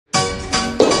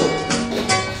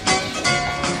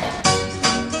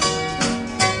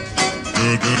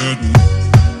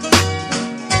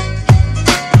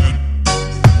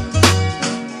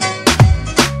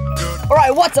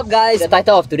What's up guys? The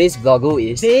title of today's vlog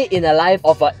is Day in the Life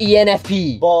of an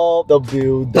ENFP. Bob the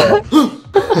Builder.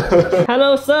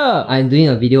 Hello sir! I'm doing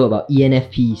a video about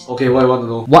ENFPs. Okay, what do you want to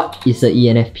know? What is an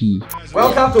ENFP?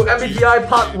 Welcome to MBTI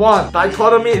Part 1.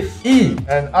 Dichotomies. E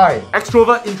and I.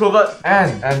 Extrovert, introvert.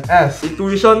 N and S.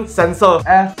 Intuition, sensor.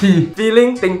 F, P.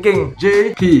 Feeling, thinking.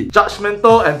 J, P.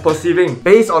 Judgmental and perceiving.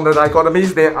 Based on the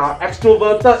dichotomies, they are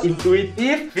extroverted,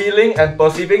 intuitive, feeling and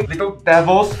perceiving little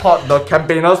devils called the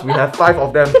campaigners. We have 5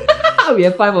 of them. We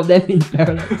have 5 of them in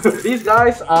parallel. These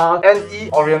guys are NE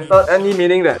oriented. NE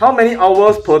meaning that how many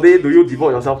hours per day do you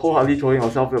devote yourself wholeheartedly throwing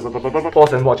yourself?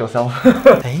 Pause and watch yourself.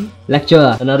 Hey?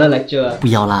 Lecture, another lecture. 不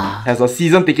要啦. Has a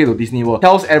season ticket to Disney World.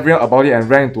 Tells everyone about it and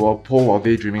ran into a pole while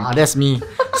daydreaming. That's me.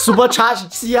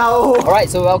 Supercharged CRO. Alright,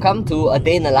 so welcome to a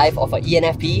day in the life of an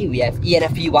ENFP. We have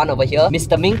ENFP 1 over here,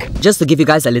 Mr. Mink. Just to give you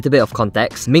guys a little bit of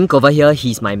context, Mink over here,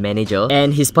 he's my manager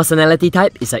and his personality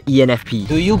type is an ENFP.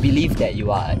 Do you believe that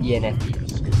you are an ENFP?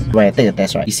 When I take the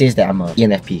test, right, it says that I'm a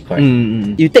ENFP, correct?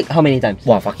 You take how many times?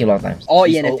 Wow, fucking long times. All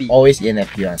ENFP? Always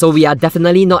ENFP, right? So we are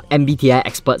definitely not MBTI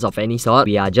experts of any sort.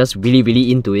 We are just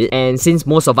really into it. And since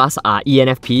most of us are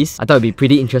ENFPs, I thought it'd be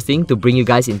pretty interesting to bring you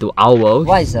guys into our world.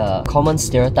 What is a common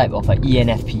stereotype of an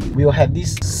ENFP? We will have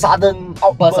this sudden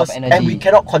outburst of energy and we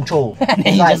cannot control. And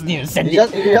then you just need to send it.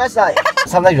 You just like,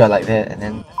 sometimes you are like that and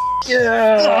then...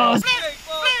 Yeah!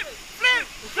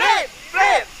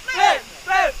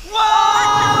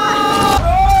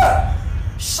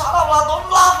 Shut up lah, don't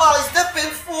laugh lah, it's that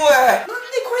painful eh!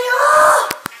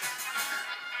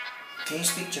 Can you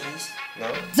speak Chinese? No?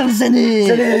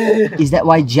 Is that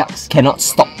why Jax cannot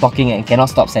stop talking and cannot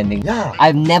stop sending? Yeah.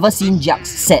 I've never seen Jax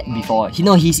sad before. You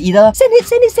know, he's either send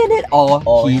it,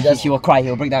 or he will cry,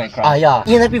 he'll break down and cry. Yeah.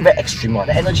 ENFP very extreme one.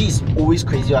 The energy is always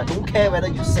crazy one. Don't care whether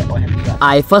you're sad or happy. Right?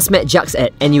 I first met Jax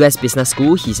at NUS Business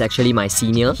School. He's actually my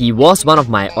senior. He was one of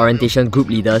my orientation group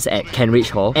leaders at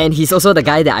Kenridge Hall. And he's also the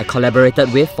guy that I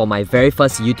collaborated with for my very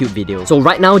first YouTube video. So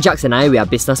right now, Jax and I, we are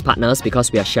business partners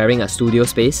because we are sharing a studio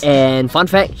space. And fun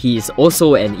fact, he is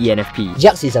also an ENFP.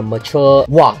 Jax is a mature...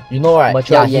 Wow, you know right?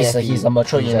 Mature ENFP. He's a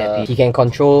mature ENFP. He can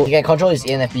control... He can control his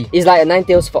ENFP. It's like a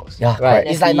nine-tails fox. Yeah, right.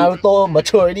 It's like Naruto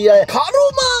mature already. Like,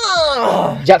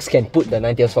 Karuma! Jax can put the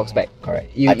nine-tails fox back.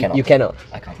 Correct. You cannot.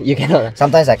 I can't. You cannot.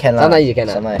 Sometimes I can. Sometimes you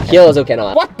cannot. Sometimes I can. Here also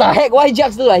cannot. What the heck? Why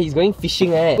Jax look like he's going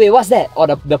fishing eh? Wait, what's that? Or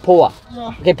the pole ah?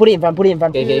 Yeah. Okay, put it in front,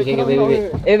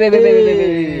 Okay,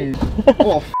 wait.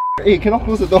 Oh, hey, cannot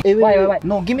close the door. Why?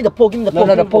 No, give me the pole,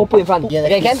 No, the pole put in front.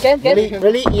 Okay, can.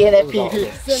 Really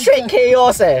ENFP. Straight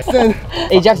chaos eh.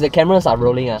 Hey Jax, the cameras are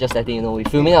rolling just letting you know. We're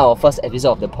filming our first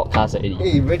episode of the podcast already.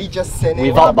 Hey, really just send it.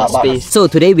 Without the space. So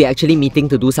today we're actually meeting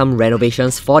to do some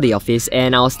renovations for the office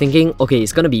and I was thinking, okay,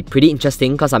 it's gonna be pretty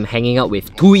interesting because I'm hanging out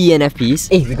with 2 ENFPs.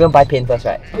 Hey, we're gonna buy paint first,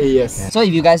 right? Hey, yes. So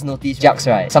if you guys notice Jax,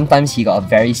 right, sometimes he got a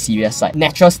very serious side.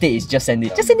 Natural state is just send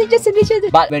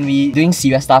it. But when we doing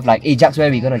serious stuff like, hey Jax, where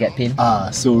are we gonna get paint?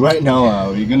 So right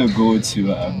now we're gonna go to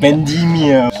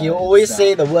Vendimia. He always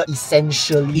say the word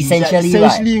essentially.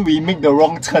 Essentially, we make the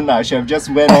wrong turn. I should have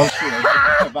just went on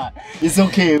straight. But it's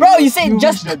okay. Bro, you said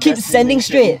just keep sending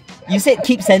straight. You said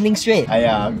keep sending straight.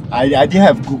 I didn't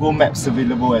have Google Maps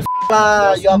available as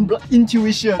Your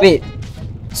intuition. Wait.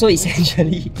 So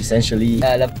essentially,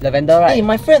 Lavender, right? Hey,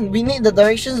 my friend, we need the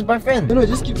directions, my friend. No,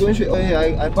 just keep going straight. Oh,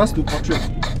 hey, I passed to portrait.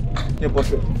 Yeah,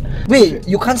 portrait. Wait,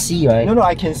 you can't see, right? No,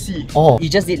 I can see. Oh, You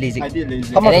just did LASIK. I did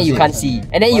LASIK. And then you can't see.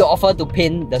 And then you offer to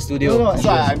paint the studio. No, so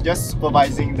I'm just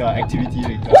supervising the activity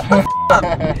later.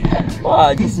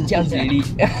 Wow, this Jax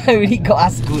really got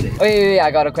us good. Wait, I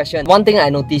got a question. One thing I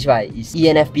noticed, right, is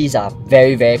ENFPs are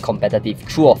very competitive.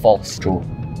 True or false? true.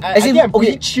 I think I'm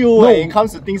pretty chill when it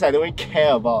comes to things I don't really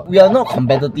care about. We are not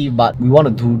competitive, but we want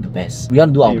to do the best. We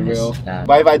want to do our best. Yeah.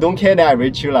 But if I don't care, then I'm very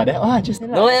chill like that. Just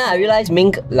No, I realized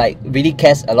Mink like really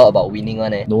cares a lot about winning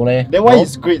one eh. No leh. Then why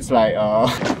his grades like Damn!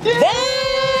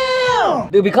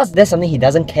 Dude, because that's something he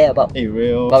doesn't care about. Hey,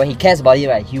 real. But when he cares about it,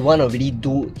 right, he wanna really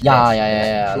do his best.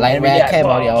 Yeah. Like when I care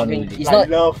about it, I want to do it. It's like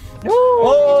not love. No.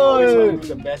 Always want to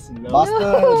do the best in love.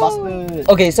 Bastard.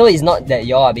 Okay, so it's not that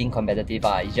y'all are being competitive,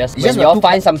 it's just It's when just y'all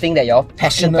find something that y'all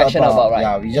passionate about, right?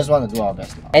 Yeah, we just want to do our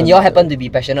best. And y'all happen to be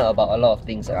passionate about a lot of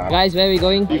things. Guys, where are we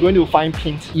going? We're going to find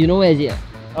paint. You know where is it?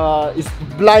 It's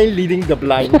blind leading the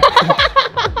blind.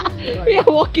 We are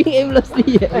walking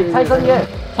aimlessly.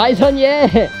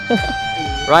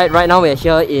 Right now we're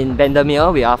here in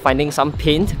Bendemeer. We are finding some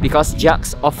paint because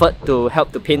Jax offered to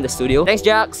help to paint the studio. Thanks,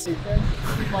 Jax.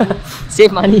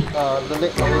 Save money.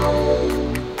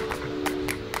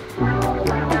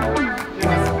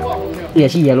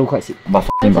 Actually yellow quite sick. But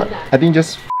I think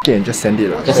just send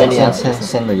it. Just send it.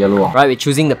 Send the yellow. Right, we're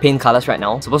choosing the paint colors right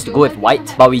now. Supposed to go with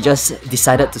white, but we just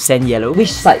decided to send yellow.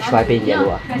 Which side should I paint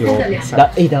yellow?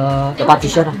 The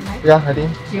partition. Yeah, I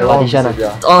think. The partition.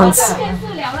 Yeah. On.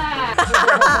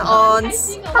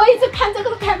 我一直看这个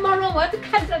camera， 我一直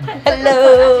看着。Hello，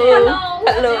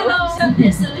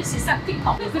 也是一起上镜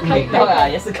头，也是可以的，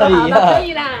也是可以的，可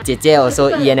以啦。姐姐我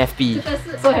说 ENFP。这个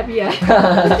是 so happy 啊，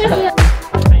这个是。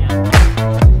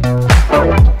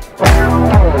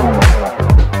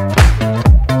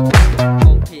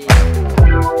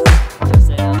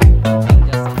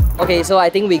Okay, so I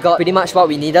think we got pretty much what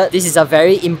we needed. This is a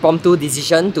very impromptu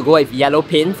decision to go with yellow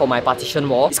paint for my partition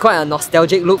wall. It's quite a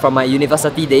nostalgic look from my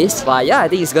university days. But yeah, I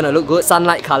think it's gonna look good.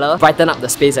 Sunlight color, brighten up the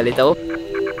space a little.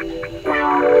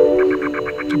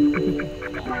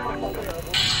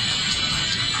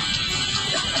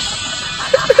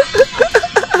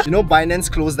 You know Binance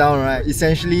closed down, right?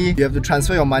 Essentially, you have to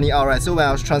transfer your money out, right? So when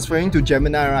I was transferring to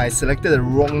Gemini, right, I selected the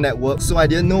wrong network. So I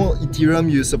didn't know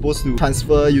Ethereum you're supposed to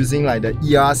transfer using like the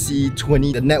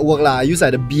ERC20, the network lah. I used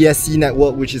like the BSC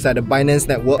network, which is like the Binance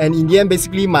network. And in the end,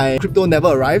 basically my crypto never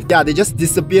arrived. Yeah, they just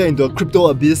disappear into a crypto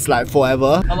abyss like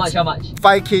forever. How much?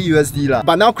 5k USD lah.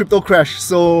 But now crypto crashed,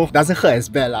 so doesn't hurt as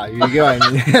bad lah. You get what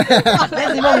I mean?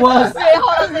 That's even worse. Wait,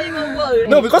 how does that even work?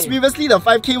 No, because previously the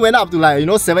 5k went up to like, you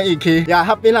know, 7, 8k. Yeah,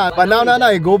 happy lah. But now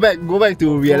it go back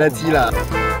to reality lah.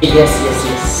 Yes.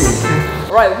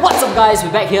 Alright, what's up guys?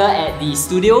 We're back here at the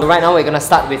studio. So right now we're gonna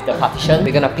start with the partition.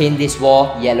 We're gonna paint this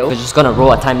wall yellow. We're just gonna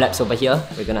roll a time lapse over here.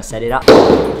 We're gonna set it up.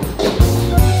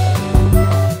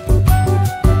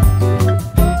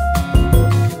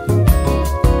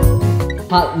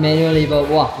 Part manual labor,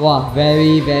 wow,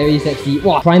 very sexy.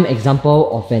 Wow, prime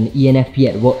example of an ENFP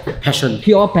at work. Passion.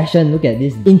 Pure passion. Look at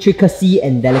this intricacy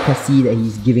and delicacy that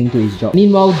he's giving to his job.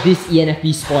 Meanwhile, this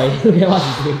ENFP spoiled. Look at what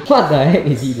he's doing. What the heck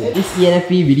is he doing? This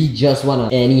ENFP really just wanna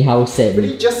anyhow set.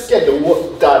 Really just get the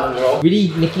work done, you know?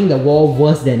 Really making the wall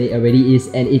worse than it already is,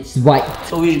 and it's white.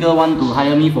 So which girl want to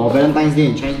hire me for Valentine's Day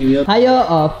and Chinese New Year? Hire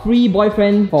a free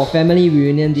boyfriend for family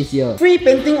reunion this year. Free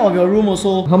painting of your room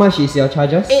also. How much is your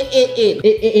charges? $888.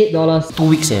 2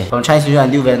 weeks From Chinese New Year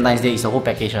until Valentine's Day is the whole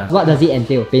package. What does it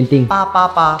entail? Painting.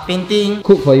 Painting.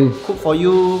 Cook for you. Cook for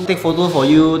you, take photo for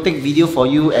you, take video for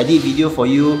you, edit video for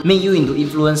you, make you into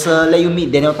influencer, let you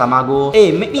meet Daniel Tamago.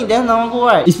 Hey, meet Daniel Tamago,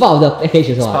 right? It's part of the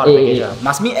package as well. It's part of the package.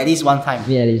 Must meet at least one time.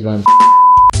 Meet at least one.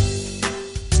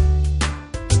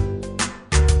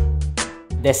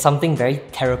 There's something very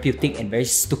therapeutic and very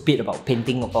stupid about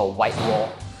painting of a white wall.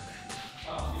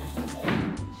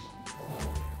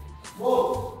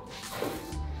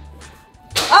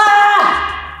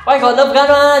 Ah! Why got nerf gun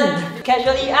one?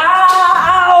 Casually.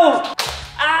 Ah! Ow!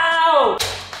 Ow!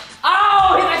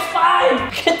 Ow! Hit my spine!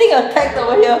 Getting attacked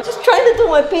over here. Just trying to do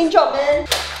my paint job, man.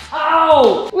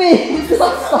 Ow! Wait, it's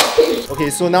not stopping. Okay,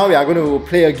 so now we are going to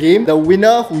play a game. The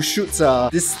winner who shoots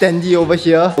this standee over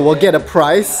here will get a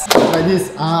prize. Like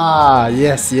this. Ah,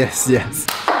 yes.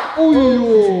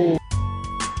 Oh,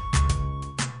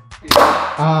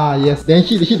 ah, yes. Then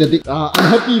hit the dick. I'm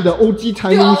happy with the OG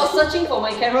timing. Dude, I was searching for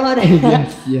my camera then.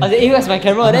 Yes. I was like, where's my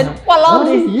camera? Then, walao,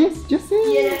 this. Yes, just say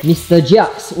it. Mr.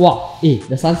 Jax. Wow.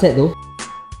 The sunset though.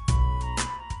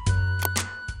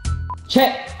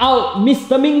 Check out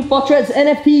Mr. Ming Portraits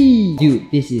NFT.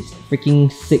 Dude, this is freaking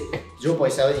sick.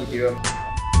 0.7 Ethereum.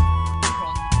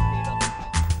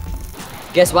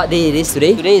 Guess what day it is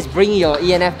today? Today is Bring Your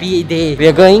ENFP Day. We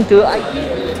are going to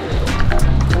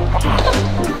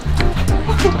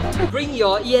Bring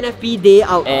Your ENFP Day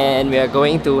out, and we are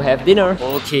going to have dinner.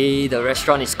 Okay, the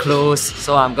restaurant is closed,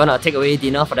 so I'm gonna take away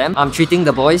dinner for them. I'm treating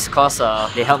the boys cause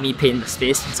they helped me paint the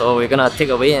space. So we're gonna take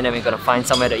away and then we're gonna find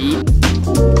somewhere to eat.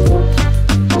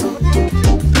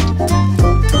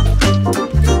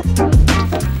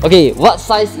 Okay, what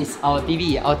size is our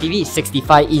TV? Our TV is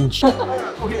 65 inch.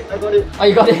 Okay, I got it. Oh,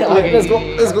 you got it? Okay. Let's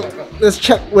go. Let's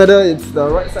check whether it's the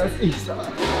right size.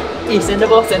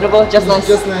 Sendable, just nice.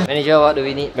 Manager, what do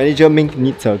we need? Manager Mink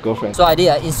needs a girlfriend. So I did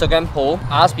an Instagram poll.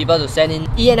 I asked people to send in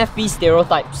ENFP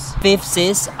stereotypes. Fifth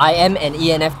says, I am an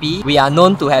ENFP. We are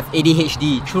known to have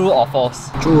ADHD. True or false?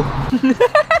 True.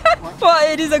 Wow,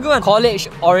 it is a good one. College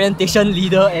orientation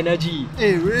leader energy.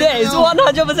 Hey, really? That is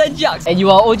 100% Jax. And you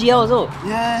are OGL also.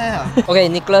 Yeah. Okay,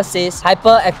 Nicholas says,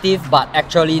 hyperactive but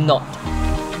actually not.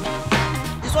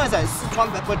 This one is like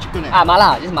Sichuan pepper chicken. Ah,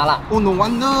 mala, just mala. Oh, no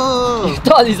wonder. You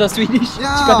thought it's a Swedish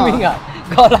chicken wing ah?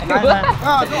 Got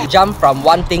like jump from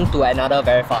one thing to another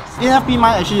very fast. ENFP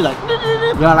mind actually like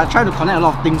we are like trying to connect a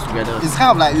lot of things together. It's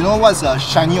kind of like, you know what's a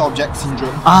shiny object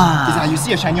syndrome? Ah. It's like you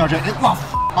see a shiny object, then wow,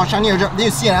 shiny object. Then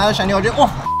you see another shiny object, wow.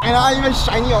 And not even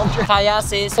shiny object. Kaya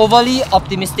says overly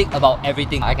optimistic about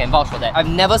everything. I can vouch for that. I've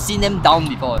never seen them down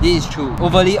before. This is true.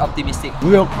 Overly optimistic.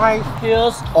 We will cry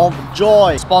tears of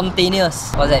joy.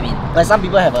 Spontaneous. What does that mean? Like some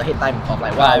people have a head time of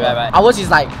like 1 hour. Right. Ours is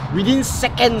like within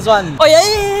seconds one. Oh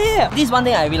yeah. This is one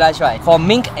thing I realized, right? For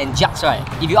Mink and Jax, right?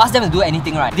 If you ask them to do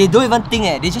anything, right? They don't even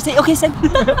think. They just say, okay, send.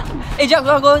 Hey Jax,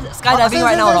 wanna go skydiving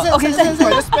right now? Okay, send.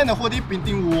 I just spend the whole day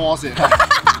painting walls.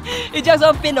 Hey Jax,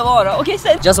 wanna paint the wall? Okay,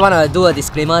 send. Just wanna do a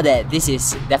disclaimer that this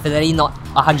is definitely not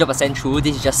 100% true.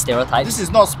 This is just stereotypes. This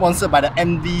is not sponsored by the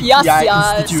MDTI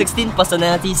Yes, Institute. 16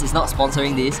 Personalities is not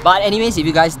sponsoring this. But anyways, if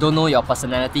you guys don't know your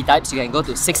personality types, you can go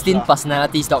to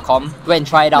 16personalities.com. Go and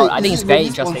try it out. Wait, I think is it's it very really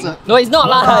interesting. sponsored? No, it's not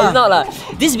lah. It's not lah.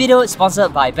 This video is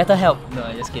sponsored by BetterHelp. No,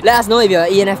 I'm just kidding. Let us know if you're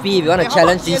ENFP, if you want to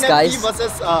challenge these guys. ENFP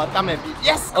versus Thumb and Feet.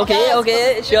 Yes!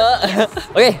 Okay, sure.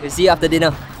 Okay, we'll see you after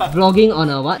dinner. Vlogging on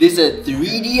a what? This is a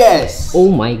 3DS.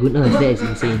 Oh my goodness, that is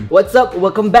insane. What's up?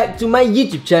 Welcome back to my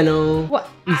YouTube channel. What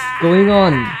is going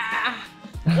on?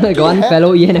 Got one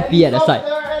fellow ENFP at the side.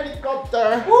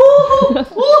 Helicopter!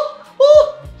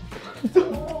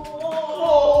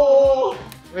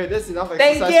 Wait, that's enough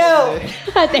exercise. Thank you.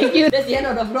 Thank you. That's the end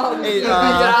of the vlog. Hey,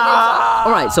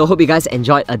 Alright, so hope you guys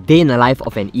enjoyed a day in the life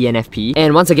of an ENFP.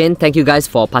 And once again, thank you guys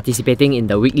for participating in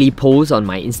the weekly polls on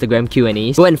my Instagram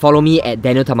Q&As. Go and follow me at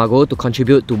Daniel Tamago to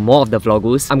contribute to more of the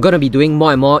vloggos. I'm gonna be doing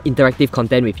more and more interactive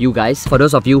content with you guys. For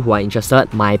those of you who are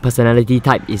interested, my personality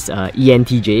type is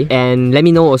ENTJ. And let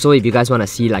me know also if you guys want to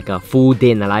see like a full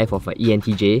day in the life of an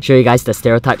ENTJ. Show you guys the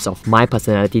stereotypes of my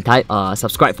personality type.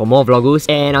 Subscribe for more vloggos.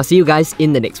 And I'll see you guys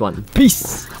in the next one.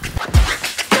 Peace!